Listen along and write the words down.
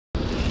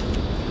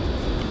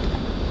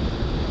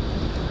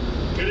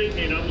Good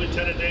evening. I'm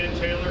Lieutenant Dan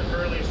Taylor,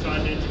 currently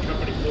assigned into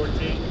Company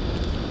 14.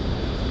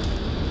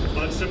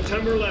 On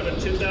September 11,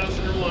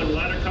 2001,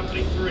 Ladder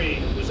Company 3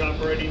 was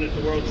operating at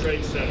the World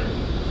Trade Center.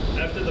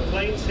 After the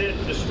planes hit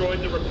and destroyed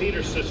the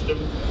repeater system,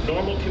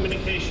 normal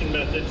communication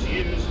methods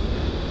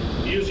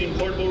using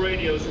portable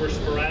radios were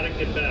sporadic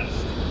at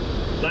best.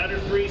 Ladder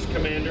 3's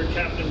commander,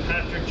 Captain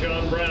Patrick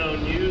John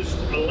Brown, used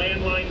a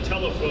landline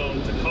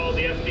telephone to call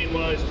the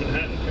FDNY's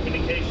Manhattan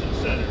Communications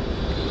Center.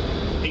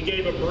 He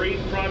gave a brief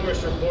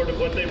progress report of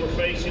what they were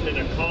facing in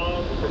a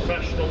calm,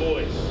 professional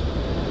voice.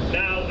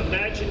 Now,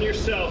 imagine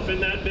yourself in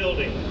that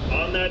building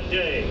on that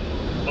day,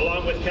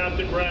 along with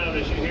Captain Brown,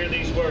 as you hear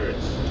these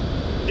words.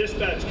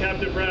 Dispatch,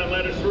 Captain Brown,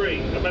 Ladder 3.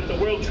 I'm at the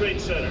World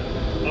Trade Center.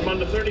 I'm on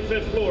the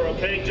 35th floor,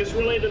 okay? Just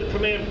relay to the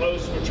command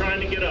post. We're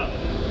trying to get up.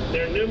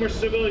 There are numerous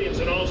civilians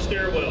in all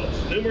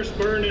stairwells. Numerous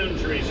burn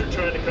injuries are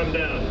trying to come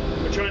down.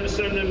 We're trying to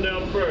send them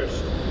down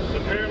first.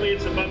 Apparently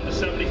it's above the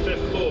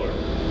 75th floor.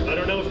 I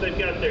don't know if they've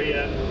got there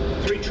yet.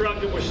 3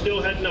 truck and we're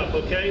still heading up,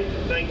 okay?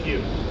 Thank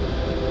you.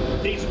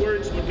 These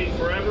words would be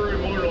forever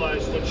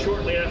immortalized when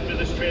shortly after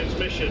this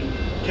transmission,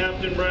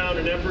 Captain Brown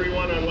and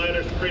everyone on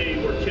Ladder 3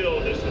 were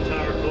killed as the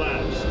tower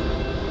collapsed.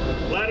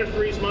 Ladder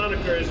 3's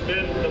moniker has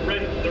been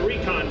the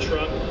recon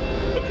truck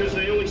because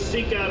they always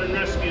seek out and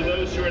rescue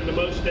those who are in the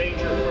most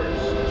danger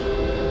first.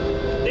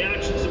 The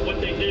actions of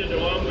what they did,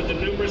 along with the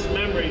numerous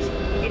memories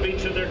of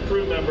each of their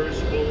crew members,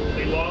 will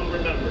be long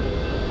remembered.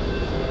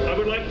 I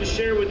would like to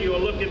share with you a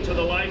look into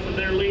the life of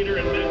their leader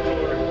and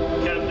mentor,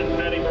 Captain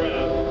Patty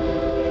Brown.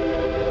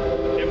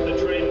 If the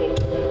train will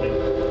permit me.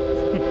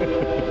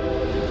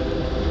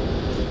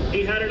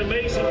 He had an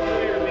amazing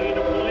career, being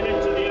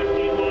appointed to the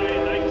FDNY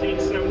in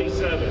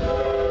 1977.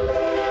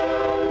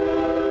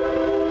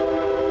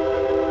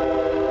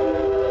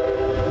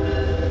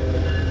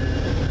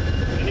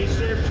 And he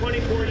served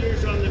 24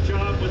 years on the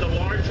job with a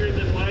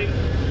larger-than-life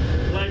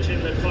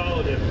legend that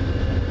followed him.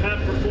 Pat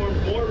performed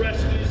more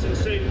rescues and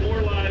saved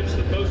more lives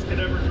than most could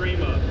ever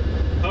dream of.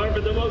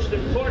 However, the most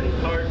important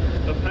part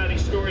of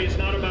Patty's story is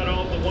not about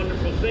all the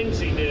wonderful things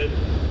he did,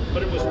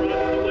 but it was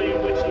rather the way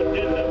in which he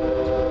did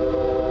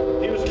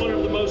them. He was one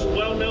of the most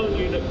well-known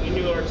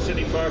New York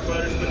City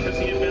firefighters because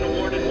he had been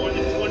awarded more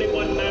than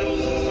 21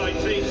 medals and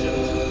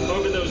citations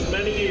over those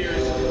many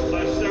years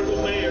by several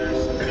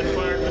mayors and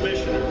fire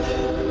commissioners.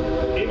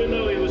 Even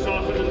though he was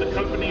often in the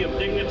company of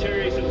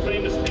dignitaries and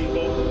famous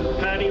people,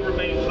 Patty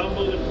remained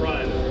humble and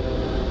private.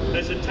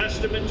 As a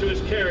testament to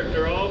his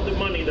character, all of the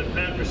money that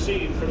Pat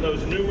received from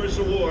those numerous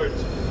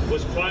awards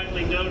was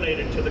quietly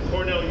donated to the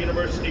Cornell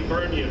University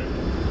Burn Unit.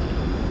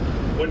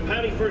 When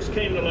Patty first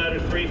came to Ladder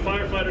 3,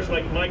 firefighters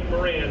like Mike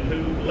Moran,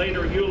 who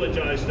later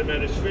eulogized him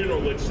at his funeral,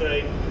 would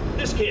say,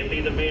 "This can't be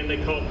the man they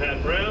call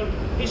Pat Brown.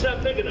 He's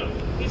not big enough.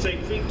 He's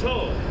 8 feet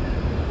tall."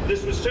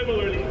 This was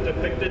similarly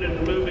depicted in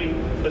the movie,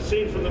 a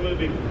scene from the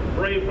movie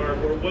Braveheart,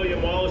 where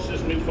William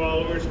Wallace's new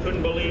followers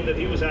couldn't believe that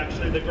he was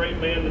actually the great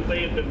man that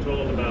they had been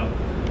told about.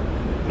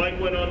 Mike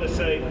went on to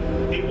say,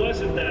 he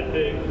wasn't that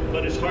big,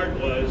 but his heart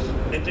was,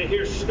 and to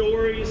hear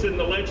stories and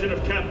the legend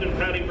of Captain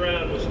Patty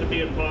Brown was to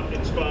be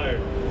inspired.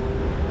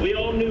 We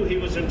all knew he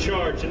was in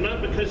charge, and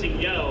not because he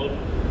yelled,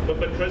 but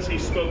because he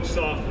spoke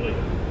softly.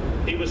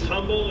 He was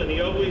humble, and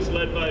he always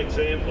led by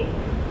example.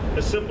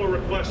 A simple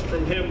request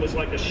from him was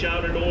like a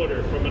shouted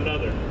order from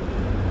another.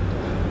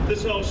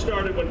 This all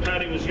started when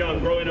Patty was young,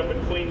 growing up in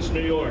Queens,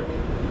 New York.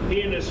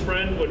 He and his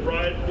friend would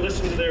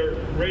listen to their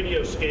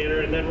radio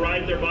scanner and then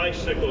ride their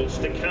bicycles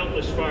to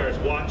countless fires,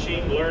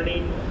 watching,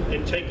 learning,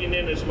 and taking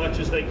in as much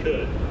as they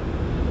could.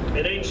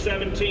 At age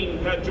 17,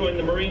 Pat joined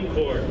the Marine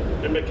Corps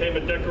and became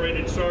a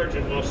decorated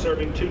sergeant while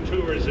serving 2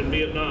 tours in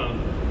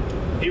Vietnam.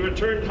 He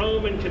returned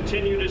home and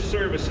continued his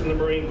service in the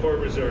Marine Corps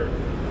Reserve.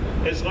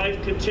 As life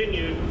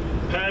continued,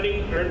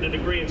 Patty earned a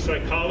degree in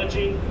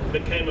psychology,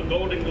 became a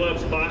Golden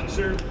Gloves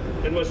boxer,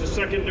 and was a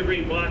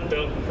 2nd-degree black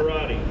belt in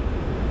karate.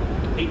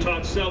 He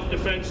taught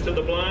self-defense to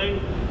the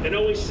blind and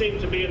always seemed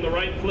to be in the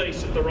right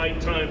place at the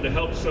right time to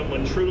help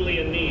someone truly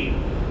in need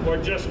or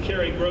just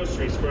carry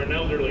groceries for an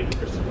elderly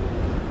person.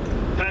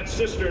 Pat's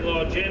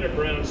sister-in-law, Janet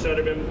Brown, said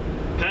of him,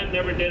 Pat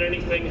never did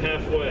anything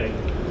halfway.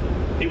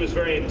 He was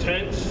very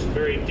intense,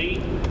 very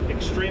deep,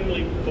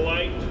 extremely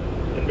polite,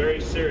 and very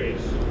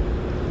serious.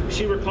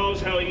 She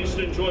recalls how he used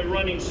to enjoy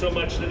running so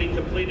much that he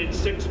completed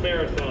 6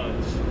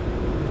 marathons.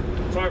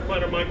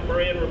 Firefighter Mike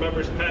Moran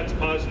remembers Pat's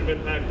positive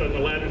impact on the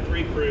Ladder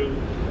 3 crew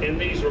in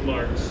these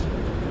remarks.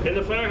 In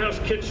the firehouse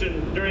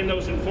kitchen, during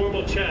those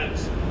informal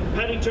chats,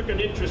 Patty took an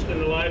interest in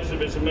the lives of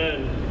his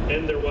men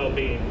and their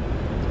well-being.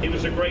 He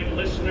was a great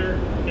listener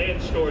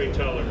and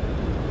storyteller.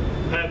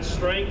 Pat's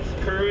strength,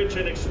 courage,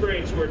 and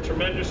experience were a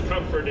tremendous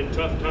comfort in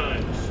tough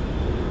times.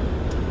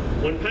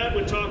 When Pat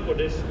would talk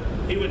with us,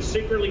 he would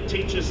secretly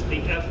teach us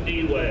the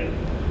FD way,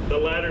 the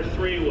Ladder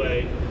 3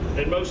 way,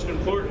 and most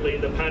importantly,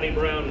 the Patty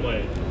Brown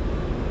way.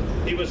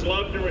 He was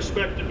loved and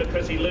respected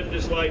because he lived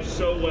his life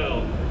so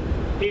well.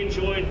 He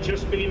enjoyed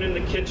just being in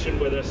the kitchen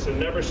with us and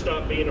never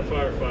stopped being a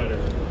firefighter.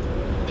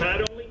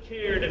 Pat only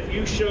cared if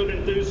you showed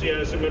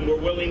enthusiasm and were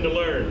willing to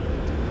learn.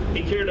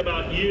 He cared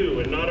about you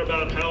and not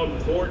about how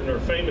important or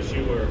famous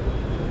you were.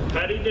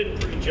 Patty didn't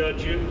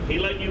prejudge you. He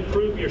let you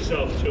prove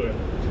yourself to him.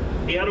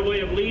 He had a way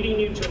of leading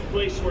you to a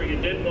place where you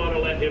didn't want to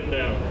let him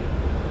down.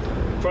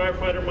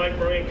 Firefighter Mike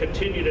Moran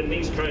continued in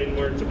these kind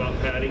words about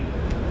Patty.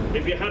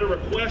 If you had a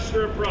request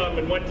or a problem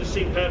and went to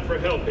see Pat for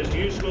help, his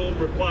usual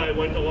reply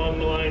went along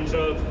the lines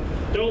of,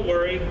 "Don't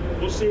worry,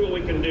 we'll see what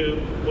we can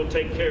do. We'll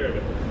take care of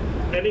it."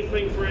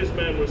 Anything for his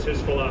men was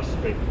his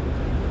philosophy.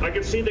 I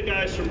could see the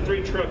guys from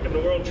 3 Truck in the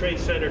World Trade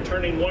Center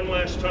turning one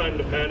last time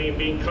to Patty and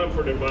being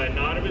comforted by a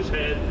nod of his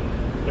head,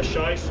 a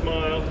shy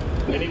smile,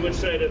 and he would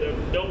say to them,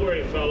 "Don't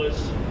worry,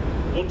 fellas,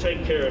 we'll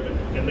take care of it,"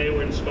 and they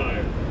were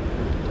inspired.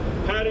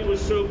 Patty was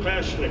so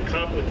passionate,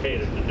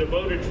 complicated, a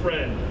devoted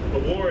friend, a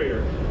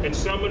warrior, and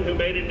someone who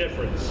made a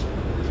difference.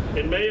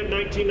 In May of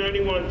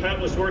 1991,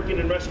 Pat was working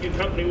in Rescue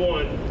Company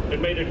 1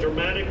 and made a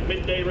dramatic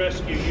midday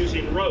rescue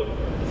using rope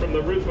from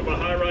the roof of a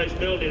high-rise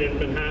building in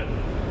Manhattan.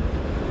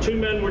 2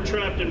 men were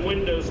trapped in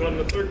windows on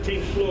the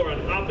 13th floor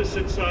on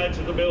opposite sides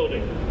of the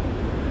building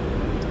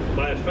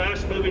by a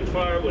fast-moving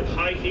fire with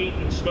high heat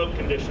and smoke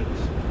conditions.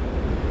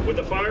 With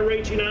the fire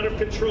raging out of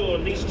control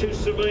and these 2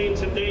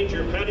 civilians in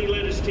danger, Patty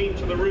led his team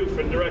to the roof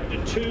and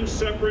directed 2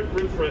 separate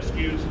rope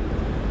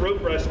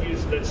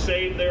rescues that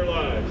saved their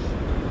lives.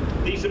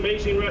 These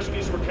amazing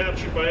rescues were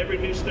captured by every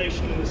news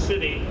station in the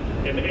city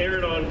and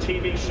aired on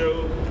TV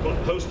show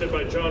hosted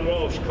by John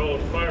Walsh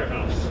called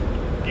Firehouse.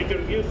 You can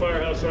view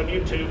Firehouse on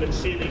YouTube and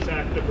see these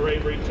acts of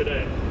bravery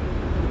today.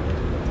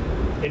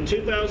 In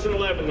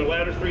 2011, the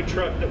Ladder 3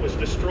 truck that was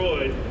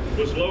destroyed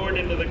was lowered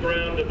into the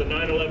ground of the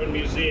 9/11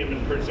 Museum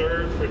and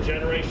preserved for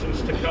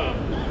generations to come.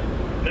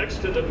 Next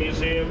to the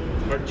museum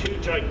are 2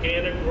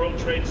 gigantic World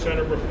Trade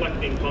Center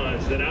reflecting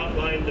ponds that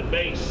outline the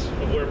base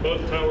of where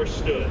both towers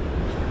stood.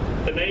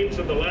 The names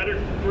of the Ladder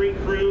 3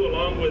 crew,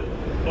 along with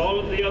all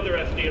of the other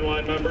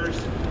FDNY members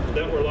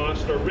that were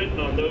lost, are written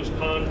on those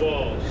pond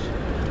walls.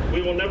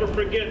 We will never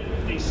forget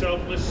these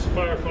selfless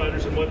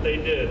firefighters and what they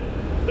did,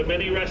 the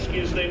many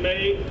rescues they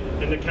made,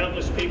 and the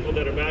countless people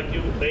that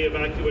they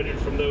evacuated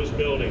from those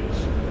buildings.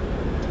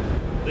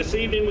 This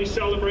evening we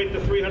celebrate the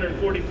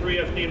 343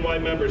 FDNY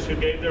members who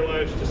gave their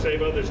lives to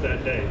save others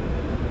that day.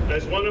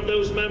 As one of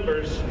those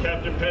members,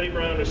 Captain Petty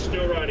Brown is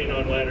still riding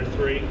on Ladder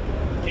 3.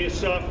 He is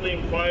softly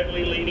and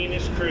quietly leading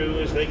his crew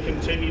as they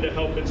continue to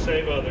help and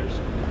save others.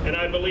 And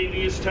I believe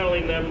he is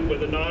telling them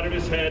with a nod of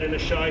his head and a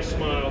shy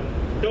smile,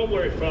 "Don't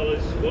worry,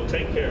 fellas, we'll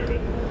take care of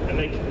it." And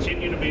they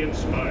continue to be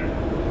inspired.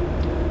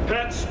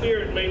 Pat's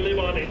spirit may live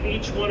on in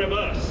each one of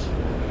us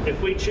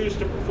if we choose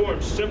to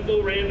perform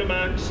simple, random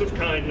acts of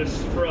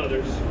kindness for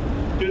others,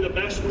 do the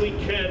best we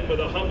can with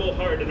a humble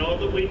heart in all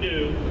that we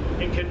do,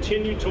 and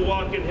continue to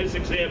walk in his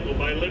example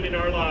by living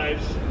our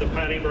lives the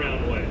Patty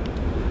Brown way.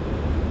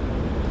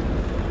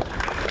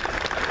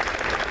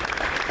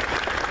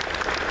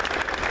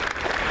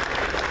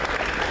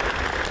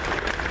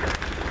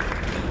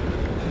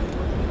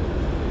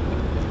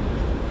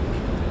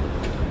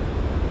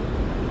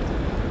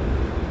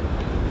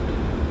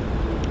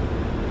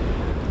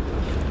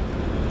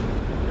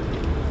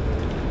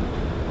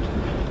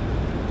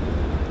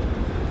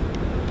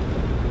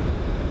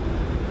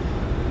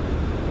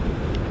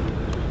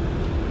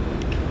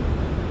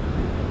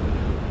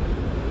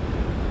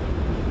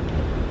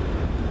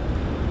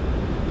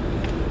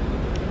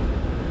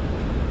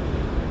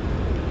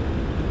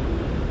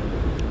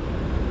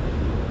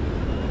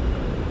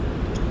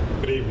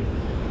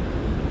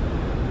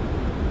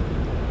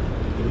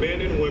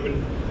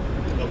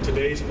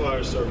 Today's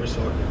fire service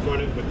are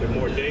confronted with a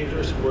more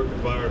dangerous work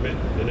environment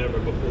than ever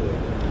before.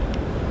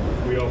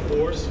 We are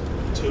forced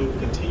to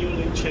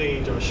continually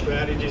change our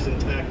strategies and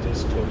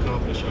tactics to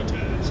accomplish our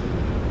task.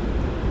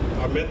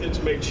 Our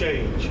methods may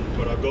change,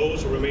 but our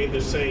goals will remain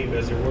the same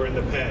as they were in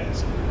the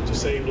past, to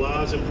save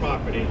lives and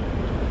property,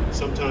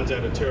 sometimes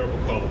at a terrible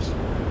cost.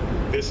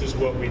 This is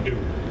what we do.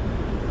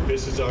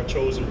 This is our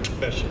chosen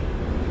profession.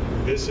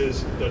 This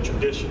is the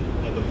tradition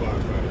of the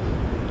firefighter.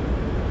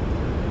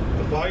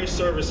 The fire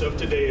service of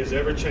today is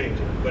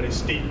ever-changing, but is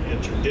steeped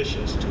in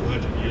traditions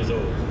 200 years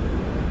old.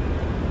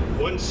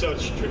 One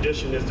such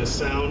tradition is the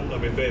sound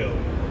of a bell.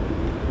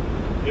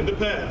 In the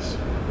past,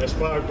 as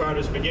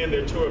firefighters began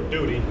their tour of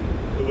duty,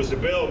 it was the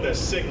bell that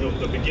signaled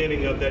the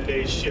beginning of that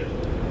day's shift.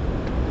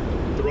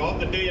 Throughout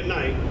the day and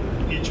night,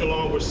 each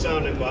alarm was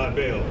sounded by a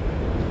bell,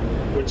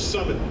 which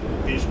summoned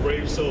these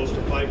brave souls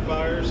to fight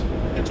fires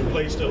and to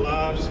place their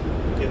lives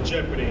in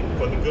jeopardy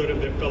for the good of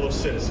their fellow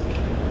citizens.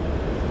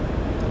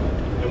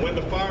 And when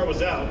the fire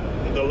was out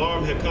and the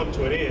alarm had come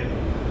to an end,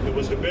 it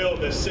was the bell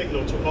that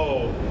signaled to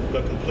all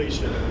the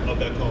completion of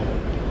that call.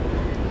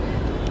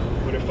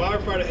 When a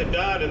firefighter had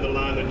died in the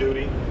line of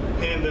duty,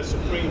 paying their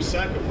supreme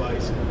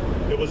sacrifice,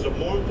 it was the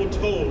mournful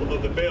toll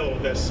of the bell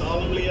that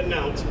solemnly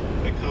announced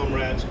a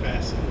comrade's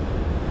passing.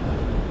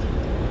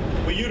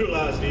 We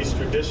utilize these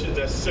traditions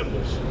as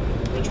symbols,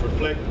 which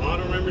reflect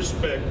honor and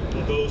respect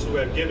for those who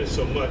have given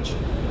so much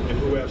and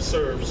who have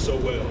served so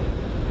well.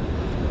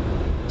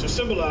 To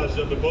symbolize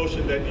the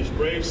devotion that these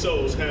brave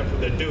souls have for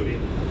their duty,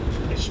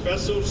 a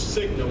special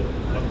signal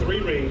of 3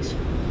 rings,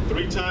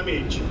 3 time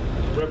each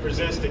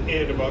represents the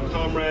end of our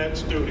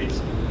comrades' duties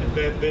and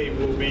that they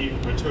will be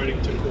returning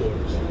to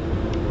quarters.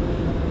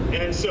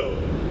 And so,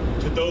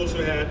 to those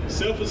who had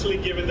selflessly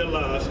given their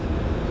lives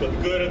for the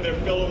good of their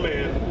fellow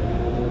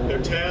man,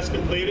 their task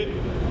completed,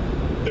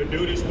 their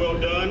duties well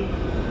done,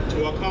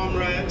 to our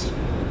comrades,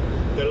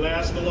 their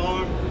last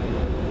alarm,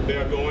 they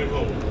are going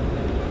home.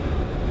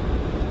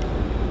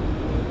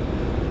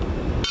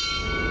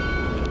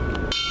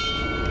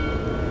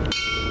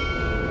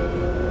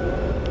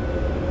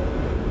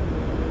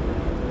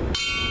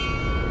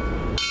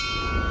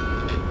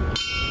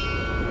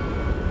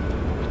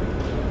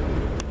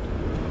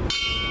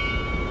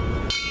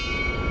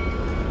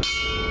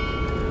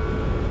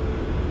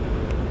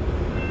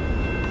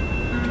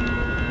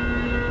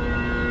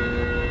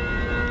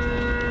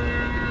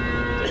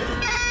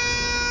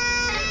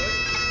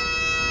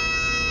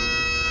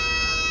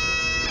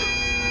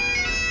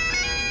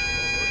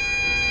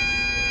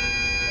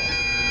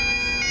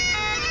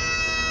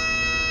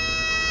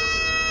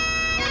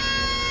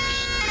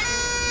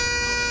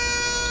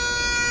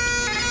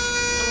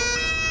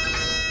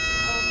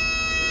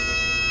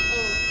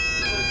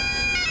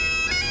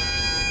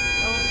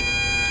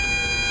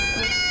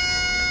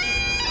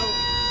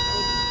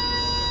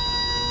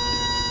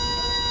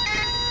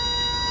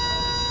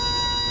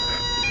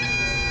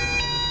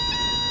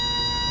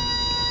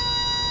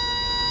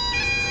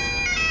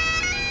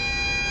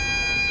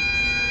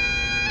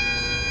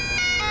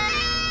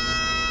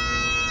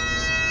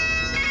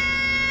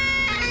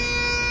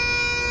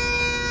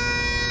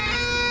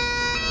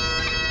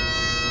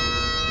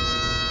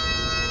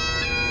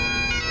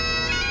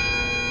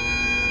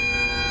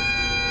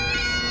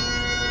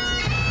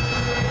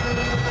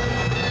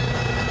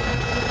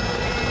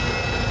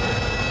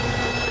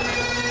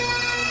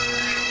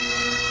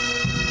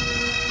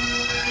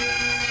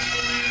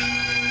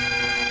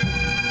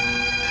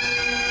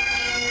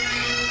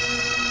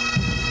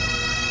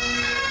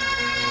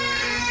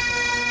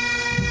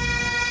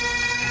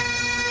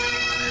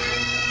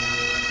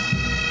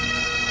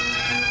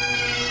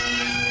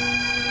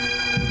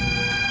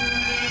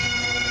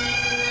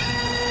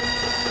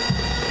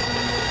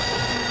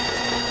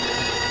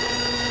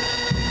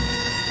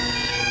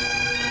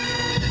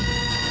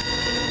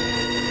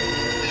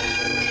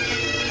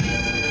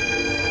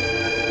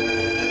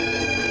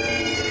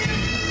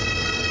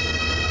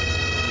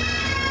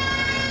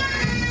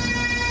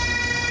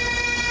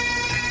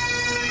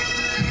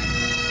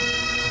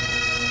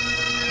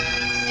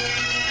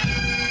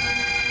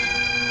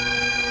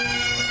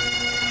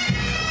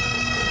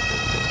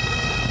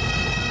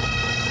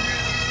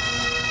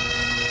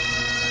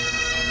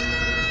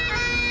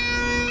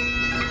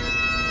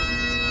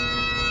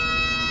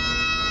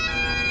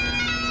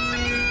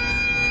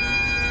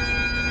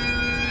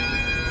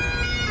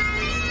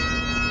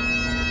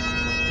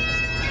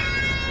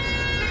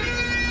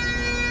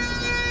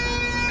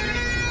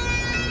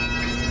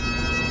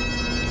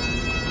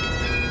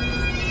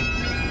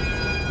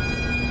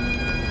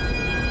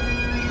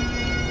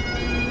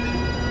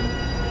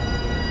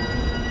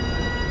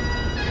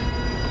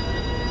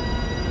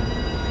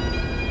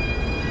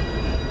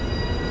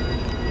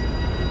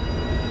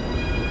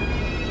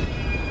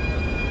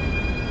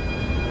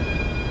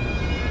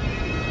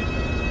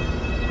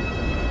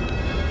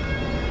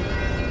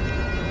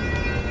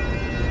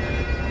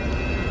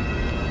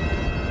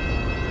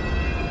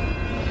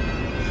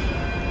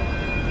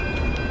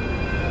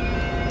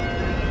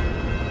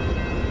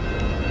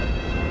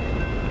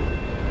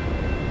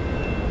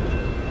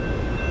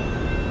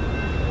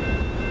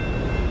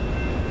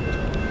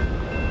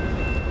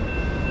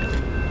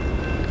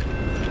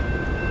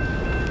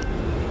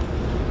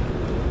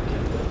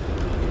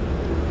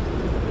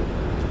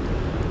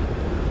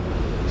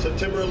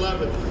 September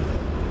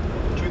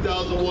 11th,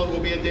 2001 will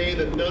be a day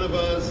that none of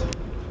us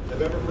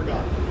have ever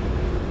forgotten.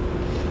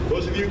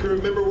 Most of you can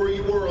remember where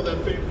you were on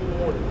that fateful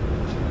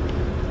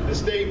morning.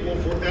 This day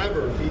will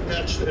forever be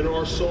etched in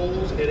our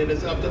souls, and it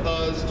is up to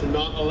us to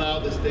not allow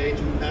this day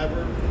to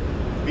ever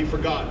be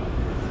forgotten.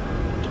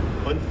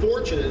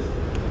 Unfortunate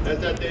as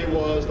that day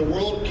was, the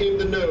world came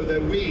to know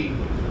that we,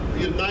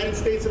 the United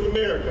States of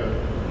America,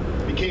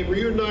 became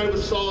reunited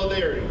with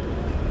solidarity,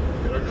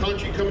 and our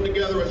country coming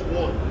together as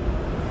one.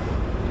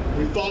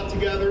 We fought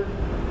together,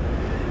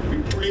 we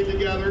prayed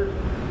together,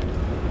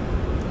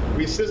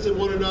 we assisted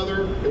one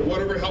another in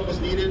whatever help was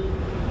needed,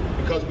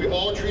 because we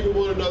all treated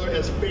one another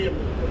as family.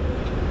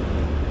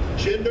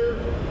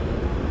 Gender,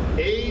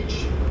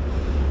 age,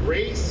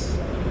 race,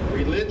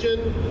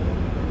 religion,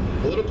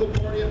 political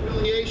party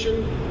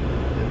affiliation,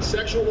 and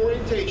sexual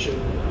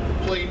orientation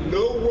played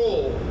no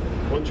role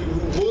onto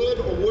who would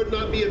or would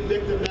not be a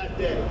victim that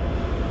day.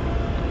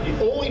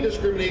 The only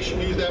discrimination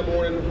used that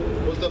morning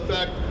was the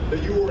fact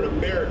that you were an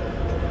American.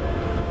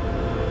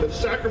 The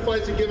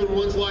sacrifice of giving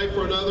one's life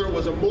for another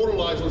was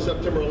immortalized on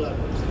September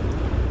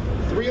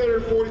 11th.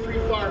 343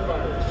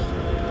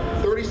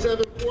 firefighters,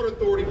 37 Port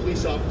Authority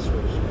police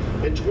officers,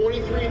 and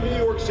 23 New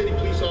York City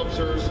police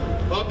officers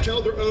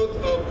upheld their oath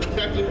of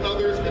protecting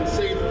others and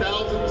saved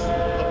thousands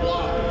of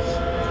lives.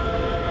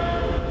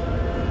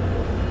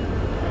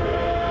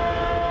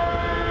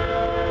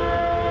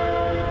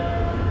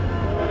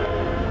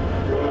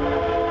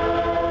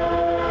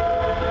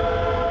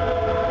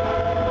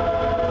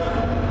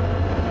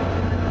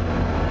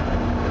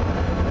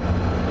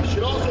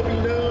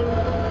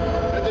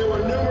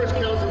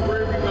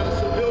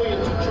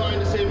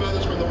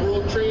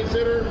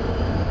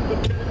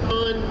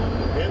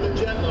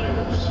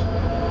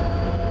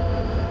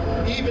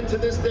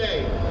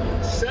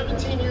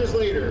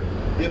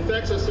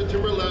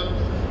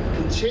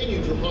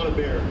 continue to haunt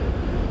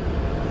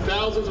America.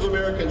 Thousands of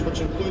Americans, which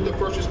include the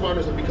first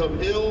responders, have become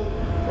ill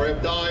or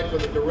have died from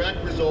the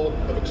direct result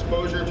of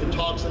exposure to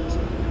toxins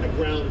at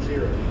Ground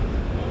Zero.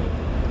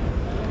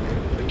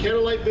 The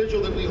candlelight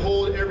vigil that we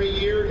hold every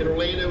year in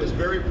Orlando is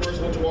very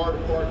personal to our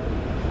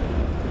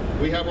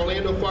department. We have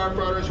Orlando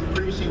firefighters who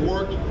previously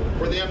worked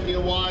for the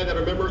FDNY that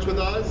are members with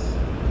us.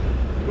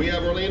 We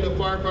have Orlando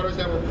firefighters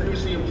that were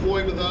previously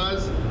employed with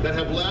us that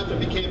have left and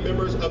became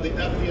members of the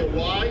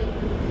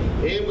FDNY.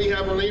 And we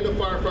have Orlando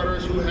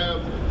firefighters who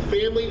have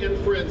family and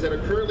friends that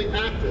are currently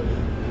active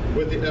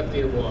with the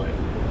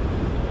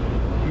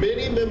FDNY.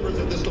 Many members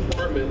of this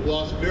department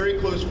lost very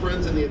close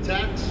friends in the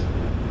attacks,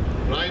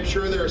 and I am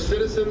sure there are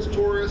citizens,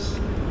 tourists,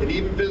 and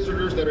even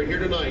visitors that are here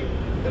tonight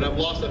that have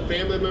lost a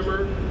family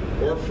member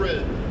or a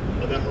friend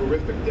on that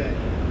horrific day.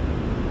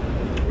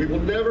 We will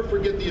never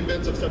forget the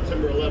events of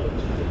September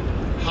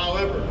 11th.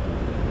 However,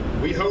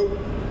 we hope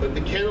that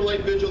the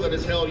candlelight vigil that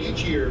is held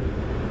each year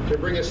can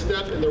bring a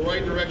step in the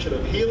right direction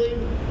of healing,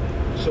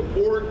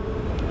 support,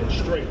 and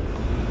strength.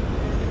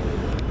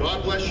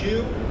 God bless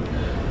you,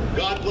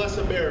 God bless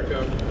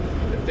America,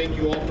 and thank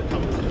you all for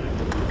coming tonight.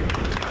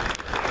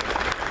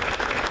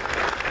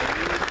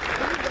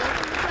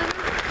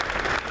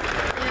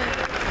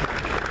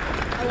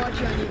 I watch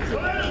you on YouTube.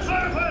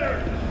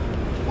 Firefighter!